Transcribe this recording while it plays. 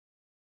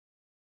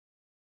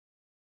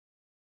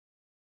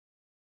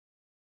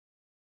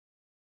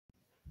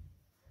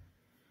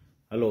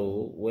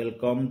Hello,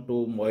 welcome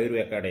to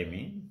Mayur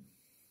Academy.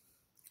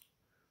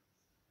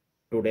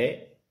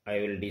 Today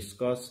I will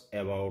discuss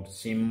about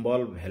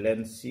symbol,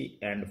 valency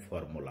and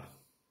formula.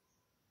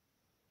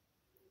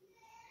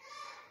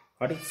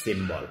 What is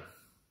symbol?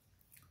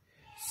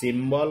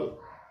 Symbol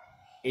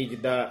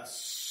is the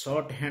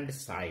shorthand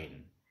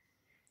sign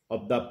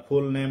of the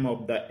full name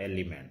of the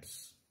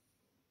elements.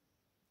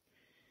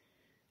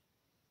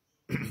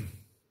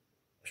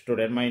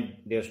 My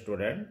dear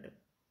student,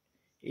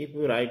 if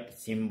you write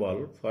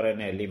symbol for an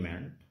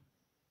element,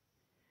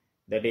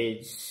 that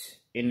is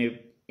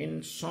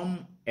in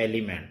some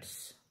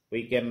elements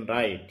we can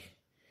write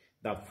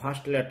the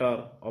first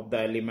letter of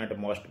the element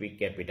must be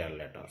capital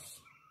letters,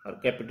 or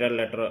capital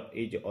letter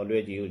is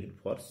always used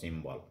for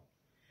symbol.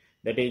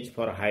 That is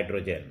for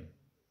hydrogen,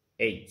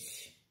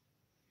 H.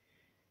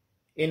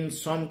 In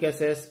some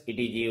cases it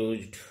is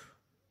used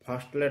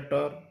first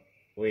letter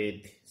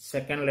with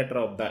second letter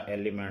of the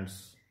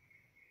elements,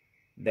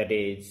 that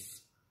is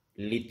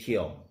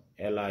lithium,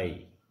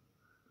 Li,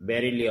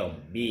 beryllium,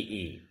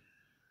 Be.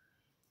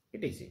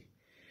 Etc.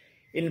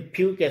 In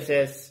few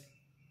cases,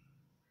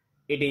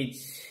 it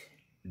is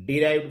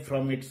derived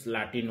from its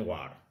Latin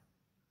word,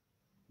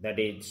 that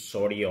is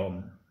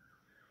sodium.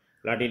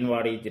 Latin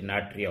word is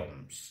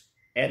natrium,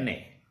 Na.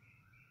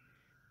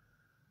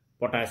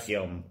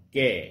 Potassium,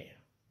 K.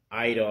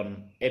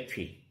 Iron,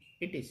 Fe.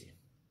 Etc.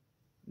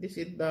 This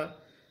is the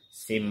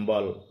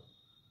symbol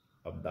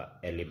of the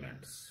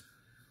elements.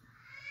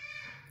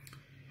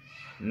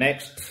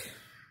 Next,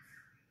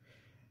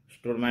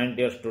 my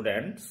dear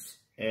students,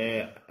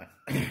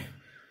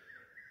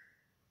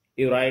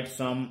 you write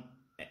some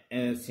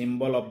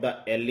symbol of the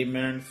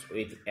elements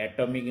with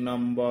atomic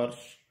numbers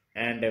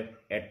and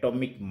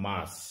atomic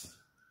mass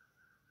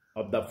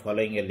of the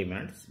following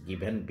elements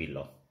given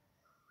below.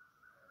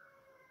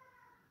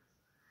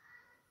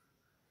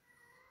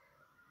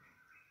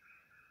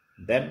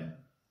 Then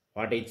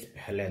what is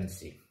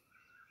valency?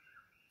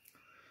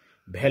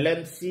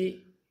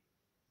 Valency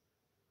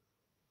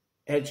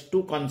has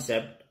two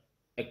concepts,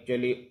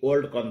 actually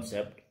old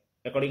concept.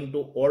 According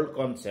to old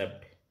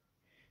concept,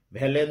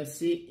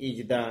 valency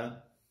is the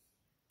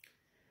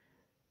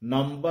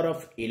number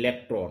of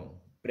electron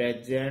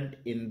present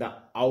in the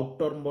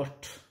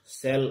outermost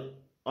shell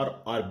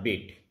or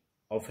orbit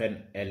of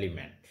an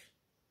element.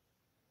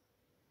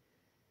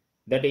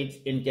 That is,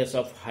 in case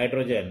of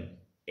hydrogen,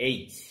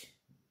 H,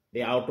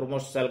 the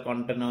outermost shell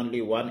contains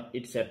only one,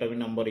 its atomic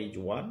number is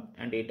 1,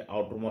 and its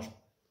outermost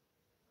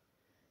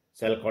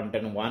shell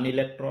contains 1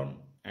 electron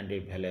and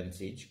its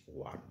valency is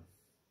 1.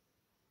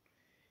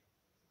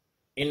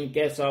 In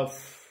case of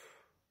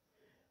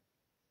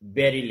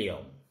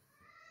beryllium,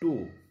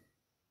 2.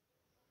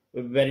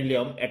 With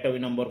beryllium,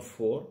 atomic number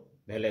 4,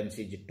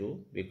 valency is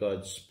 2,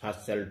 because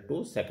first shell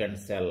 2, second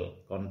shell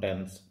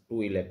contains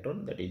 2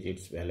 electrons, that is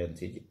its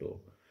valency is 2.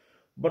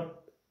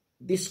 But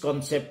this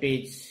concept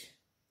is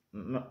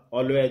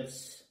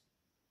always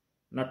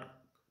not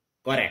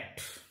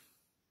correct,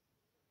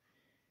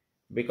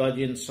 because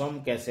in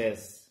some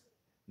cases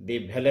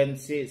the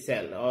valency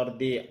cell or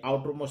the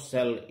outermost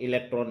shell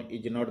electron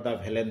is not the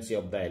valency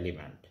of the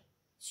element.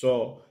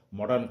 So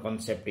modern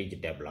concept is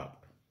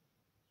developed.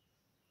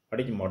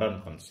 What is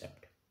modern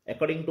concept?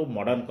 According to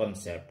modern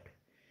concept,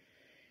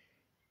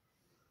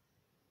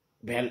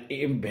 it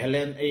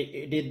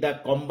is the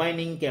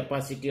combining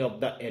capacity of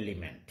the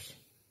element.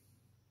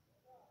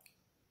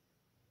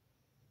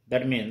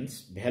 That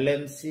means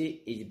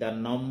valency is the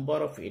number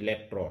of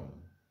electron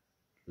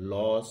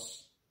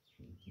loss,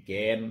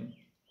 gain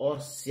or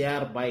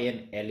share by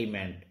an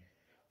element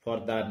for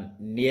the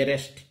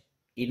nearest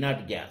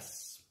inert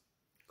gas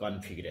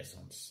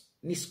configurations.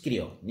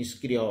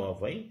 Niskriya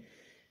by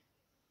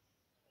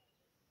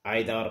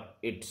either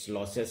its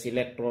losses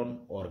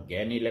electron or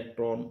gain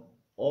electron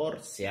or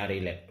share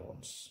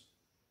electrons.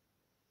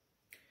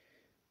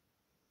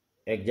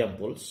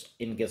 Examples,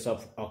 in case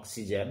of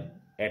oxygen,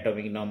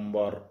 atomic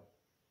number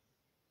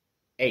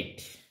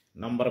 8,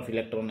 number of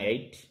electron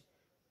 8,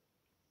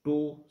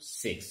 2,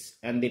 6,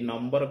 and the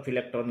number of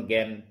electron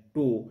gain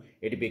 2,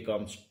 it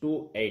becomes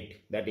 2,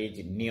 8, that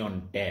is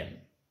neon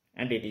 10,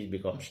 and it is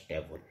become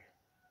stable.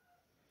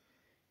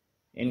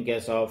 In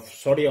case of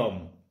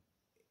sodium,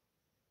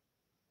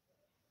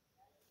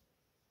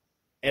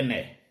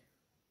 Na,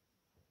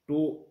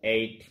 2,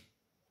 8,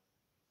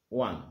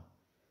 1,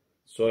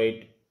 so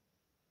it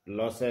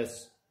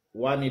losses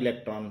 1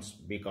 electrons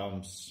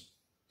becomes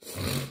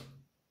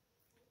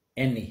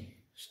any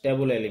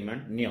stable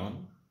element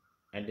neon,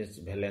 and its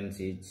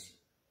valency is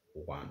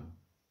 1.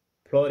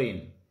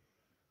 Fluorine,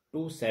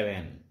 2,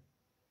 7,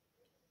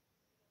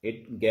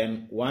 it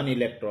gain 1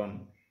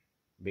 electron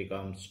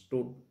becomes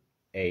 2,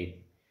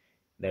 8,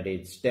 that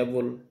is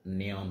stable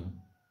neon,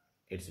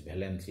 its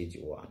valency is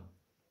 1.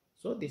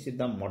 So this is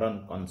the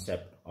modern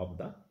concept of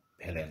the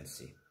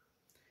valency.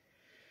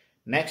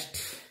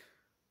 Next,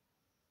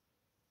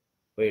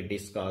 we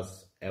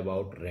discuss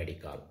about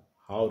radical.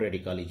 How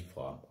radical is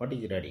formed? What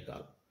is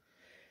radical?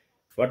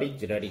 What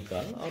is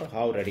radical or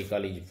how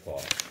radical is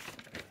formed?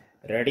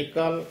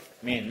 Radical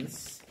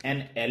means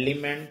an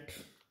element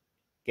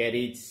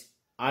carries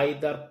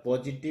either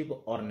positive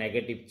or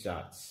negative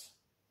charge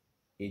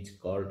is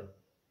called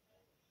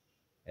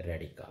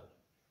radical.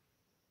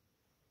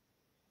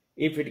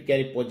 If it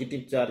carry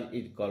positive charge,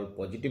 it is called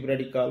positive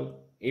radical.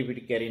 If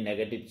it carry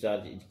negative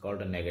charge, it is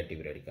called a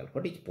negative radical.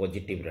 What is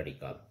positive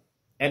radical?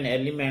 An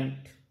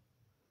element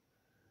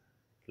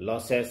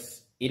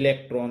loses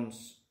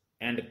electrons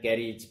and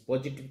carries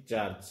positive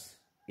charge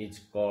is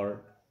called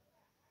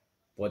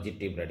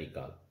positive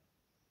radical.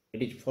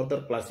 It is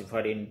further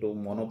classified into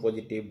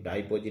monopositive,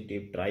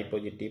 dipositive,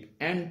 tripositive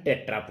and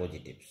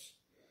tetrapositives.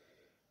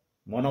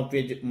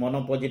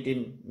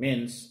 Monopositive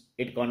means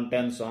it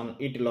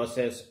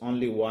loses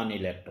only one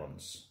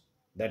electrons,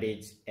 that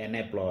is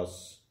Na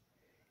plus,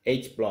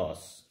 H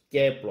plus,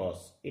 K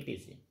plus,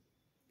 etc.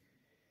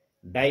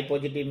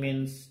 Dipositive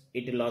means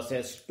it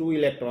loses two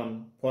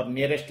electrons for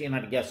nearest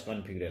inert gas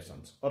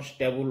configurations or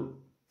stable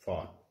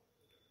form.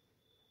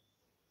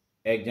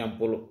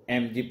 Example,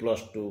 Mg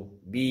plus 2,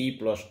 Be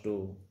plus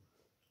 2,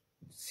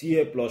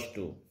 Ca plus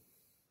 2.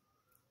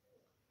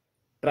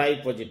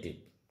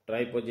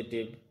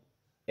 Tripositive,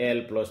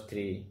 L plus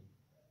 3,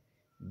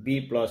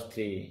 B plus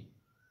 3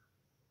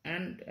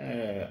 and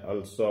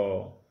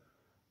also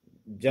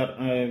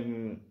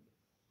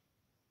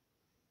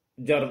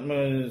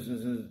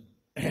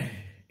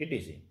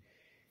etc.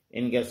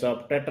 In case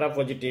of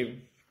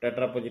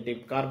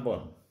tetrapositive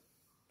carbon,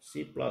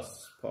 C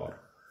plus 4.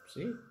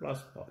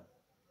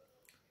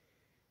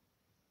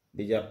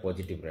 These are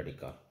positive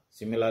radical.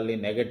 Similarly,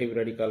 negative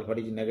radical. What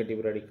is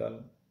negative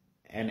radical?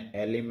 An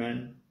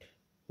element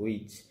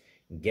which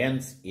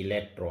gains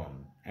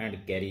electron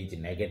and carries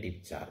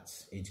negative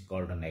charge is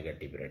called a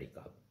negative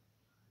radical.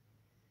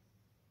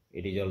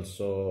 It is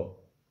also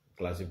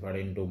classified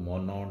into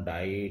mono,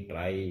 di,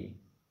 tri,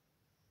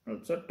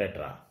 also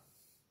tetra.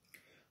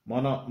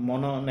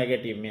 Mono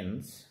negative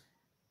means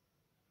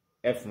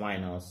F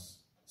minus,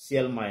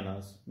 Cl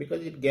minus,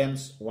 because it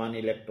gains one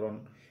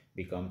electron,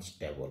 becomes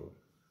stable.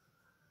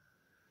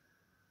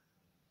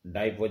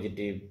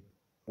 Dipositive,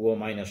 O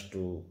minus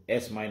 2,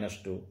 S minus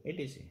 2,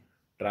 etc.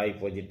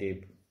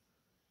 Tripositive,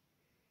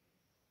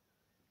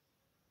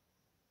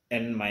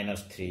 N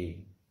minus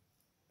 3,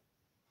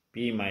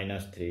 P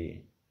minus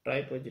 3,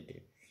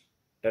 tripositive.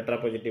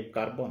 Tetrapositive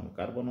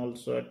carbon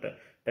also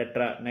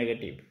tetra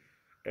negative,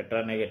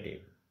 tri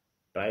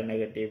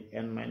negative,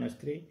 N minus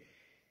 3,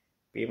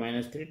 P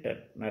minus 3,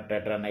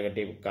 tetra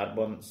negative,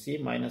 carbon C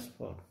minus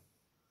 4.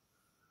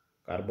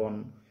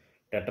 Carbon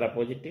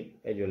tetrapositive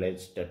as well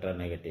as tetra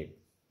negative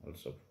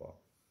also 4.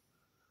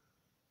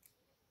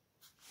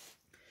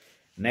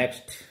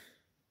 Next,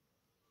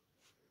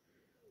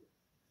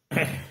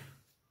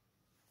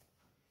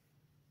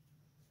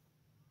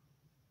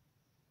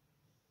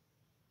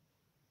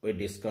 we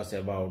discuss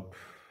about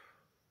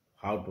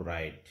how to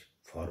write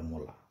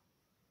formula.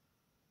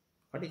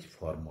 What is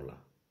formula?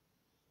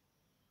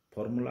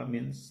 Formula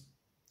means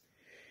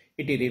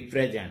it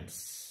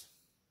represents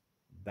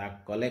the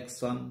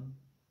collection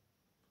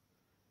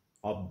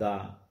of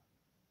the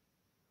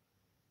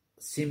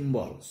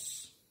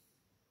symbols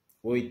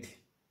with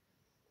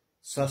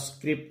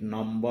subscript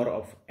number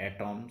of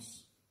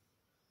atoms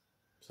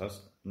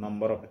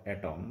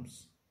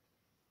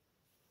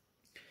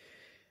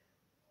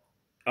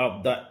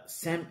of the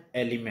same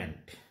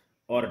element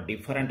or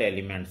different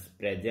elements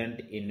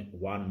present in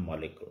one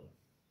molecule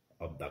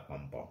of the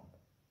compound.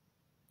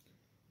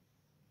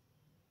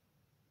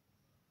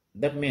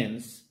 That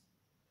means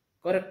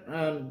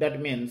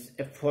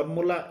a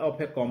formula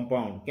of a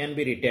compound can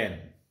be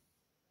written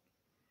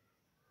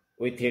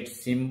with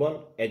its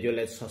symbol as well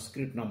as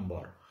subscript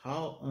number.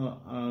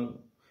 How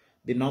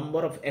the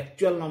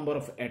actual number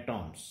of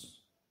atoms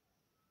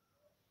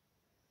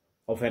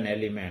of an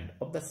element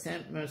of the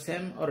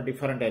same or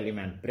different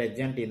element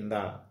present in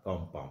the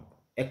compound.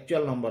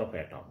 Actual number of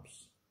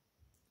atoms.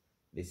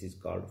 This is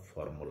called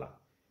formula.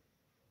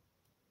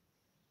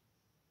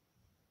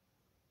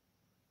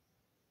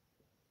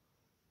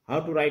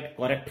 How to write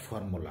correct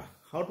formula?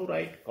 How to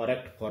write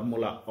correct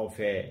formula of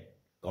a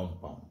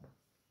compound?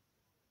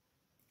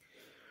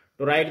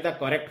 To write the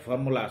correct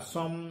formula,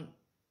 some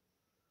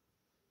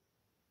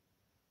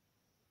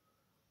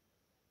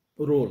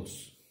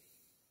rules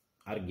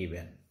are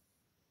given.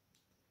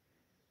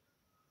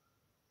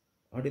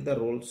 What is the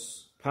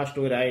rules? First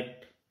we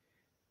write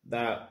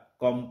the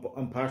compound.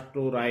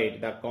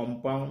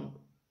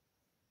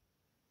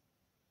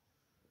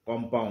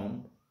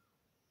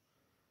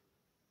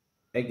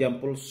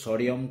 Example,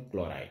 sodium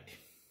chloride.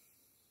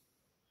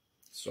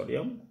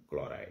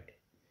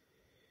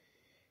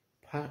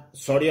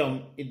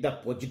 Sodium is the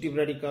positive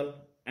radical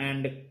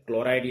and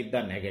chloride is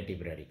the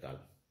negative radical.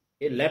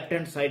 A left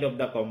hand side of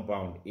the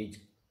compound is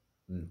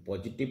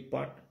positive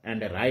part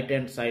and the right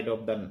hand side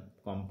of the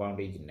compound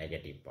is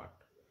negative part.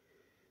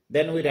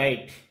 Then we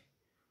write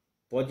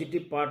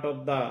positive part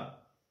of the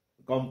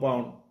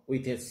compound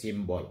with a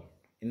symbol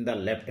in the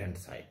left hand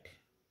side,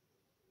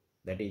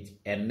 that is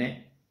Na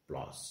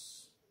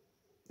plus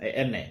Na,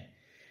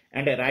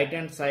 and a right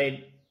hand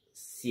side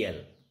Cl.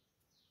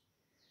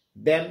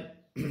 Then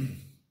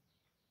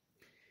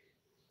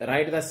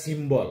write the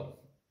symbol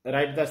Na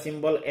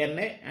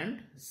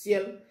and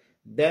Cl,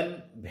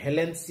 then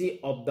valency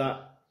of the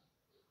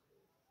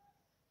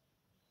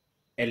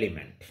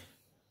element,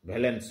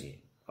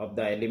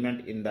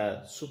 in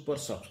the super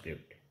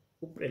subscript.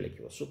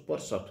 Super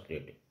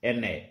subscript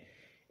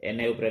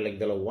Na upre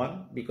likhdelo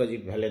 1 because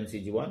its valence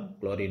is 1.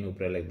 Chlorine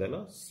upre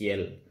likhdelo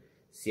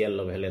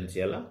Cl valence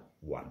hala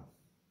 1.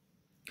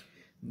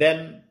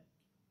 Then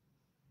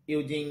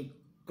using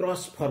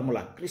cross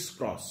formula,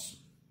 crisscross,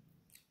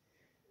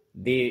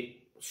 the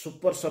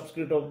super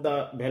subscript of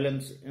the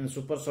valence and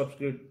super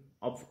subscript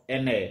of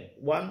Na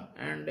 1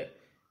 and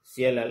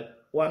Cl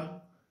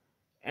 1,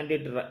 and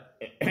it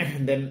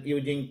then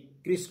using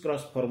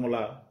crisscross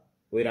formula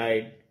we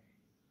write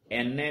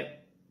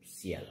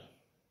NaCl.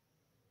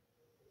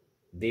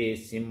 The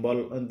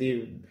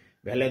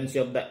valency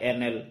of the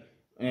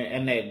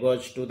Na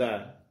goes to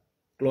the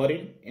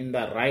chlorine in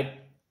the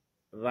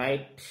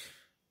right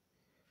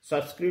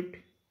subscript,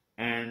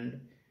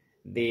 and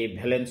the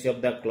valency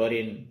of the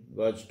chlorine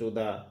goes to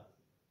the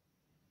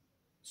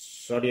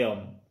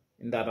sodium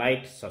in the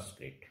right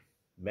subscript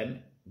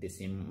when the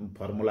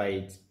formula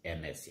is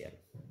NaCl.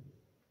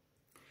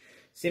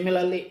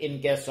 Similarly,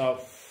 in case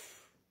of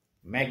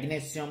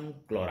magnesium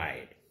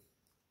chloride,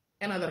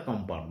 another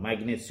compound,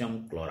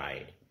 magnesium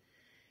chloride,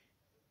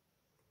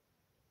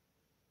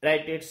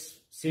 write its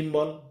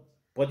symbol.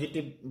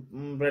 Positive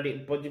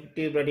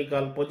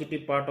radical,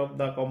 positive part of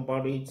the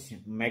compound is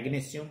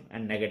magnesium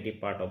and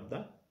negative part of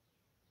the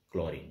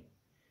chlorine.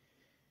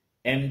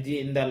 Mg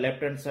in the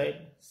left hand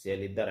side, Cl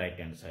in the right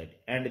hand side,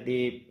 and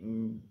the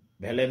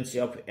valency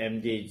of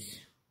Mg is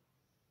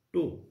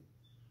 2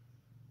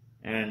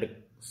 and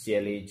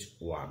Cl is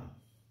 1.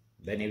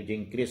 Then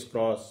using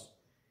crisscross,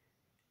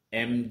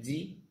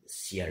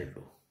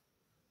 MgCl2.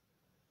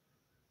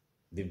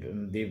 The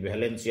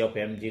valency of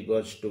Mg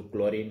goes to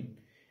chlorine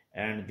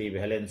and the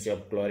valency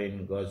of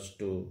chlorine goes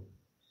to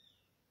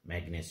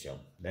magnesium.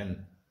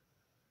 Then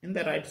in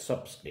the right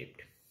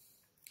subscript,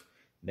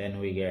 then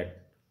we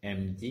get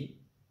MgCl2.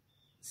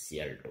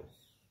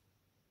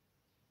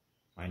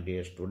 My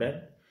dear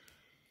student,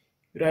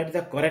 write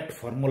the correct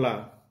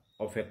formula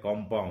of a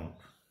compound.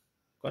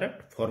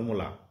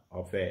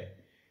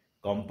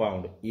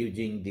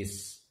 Using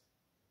these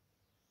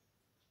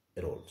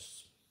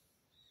rules.